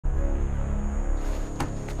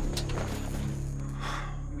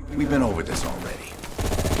We've been over this already.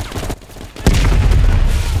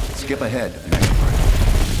 Skip ahead to the next part.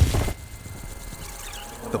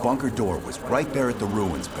 The bunker door was right there at the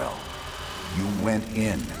ruins, Bell. You went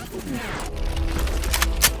in.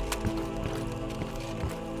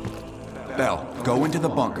 Bell, go into the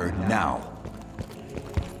bunker now.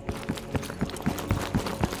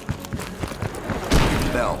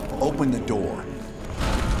 Bell, open the door.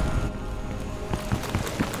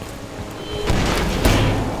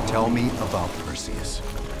 Tell me about Perseus.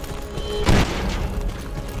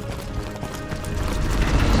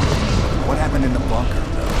 What happened in the bunker,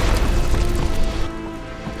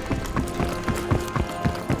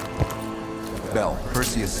 Bell? Bell,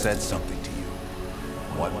 Perseus said something to you.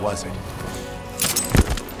 What was it?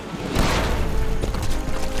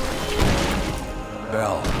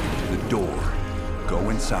 Bell, to the door. Go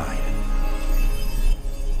inside.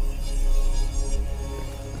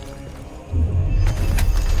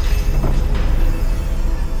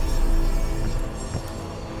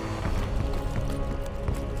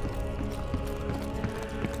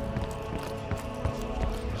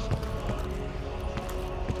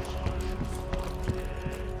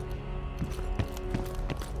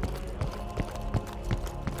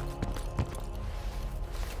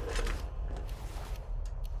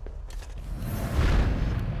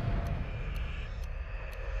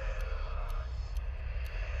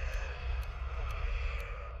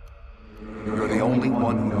 You're the only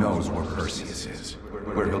one who knows where Perseus is,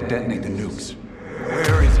 where he'll detonate the nukes.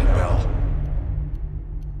 Where is he, Bell?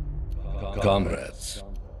 Comrades,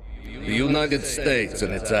 the United States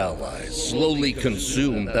and its allies slowly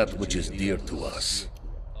consume that which is dear to us.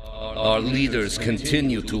 Our leaders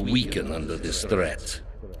continue to weaken under this threat.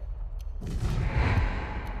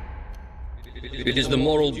 It is the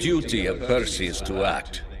moral duty of Perseus to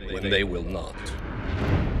act when they will not.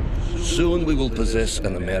 Soon we will possess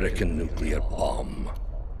an American nuclear bomb.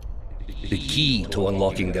 The key to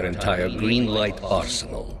unlocking their entire Greenlight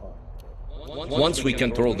arsenal. Once we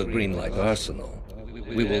control the Greenlight arsenal,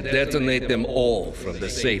 we will detonate them all from the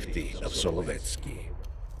safety of Solovetsky.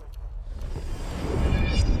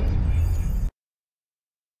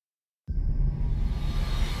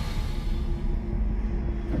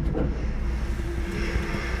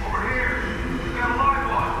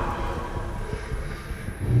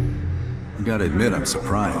 I gotta admit, I'm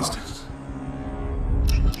surprised.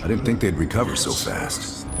 I didn't think they'd recover so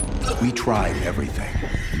fast. We tried everything.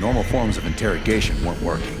 Normal forms of interrogation weren't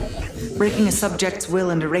working. Breaking a subject's will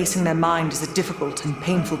and erasing their mind is a difficult and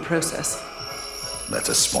painful process. That's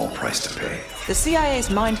a small price to pay. The CIA's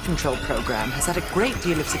mind control program has had a great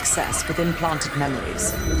deal of success with implanted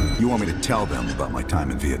memories. You want me to tell them about my time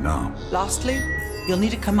in Vietnam? Lastly, you'll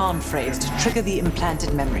need a command phrase to trigger the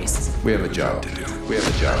implanted memories. We have a job to do. We have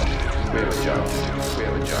a job to do. We have a job to do. We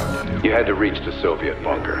have a job to do. You had to reach the Soviet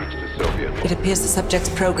bunker. It appears the subject's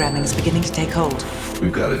programming is beginning to take hold.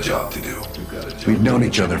 We've got a job to do. We've known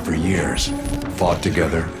each other for years. Fought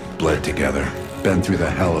together, bled together, been through the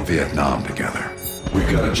hell of Vietnam together.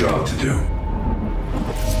 We've got a job to do.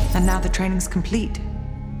 And now the training's complete.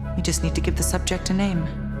 We just need to give the subject a name.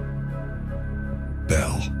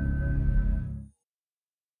 Bell.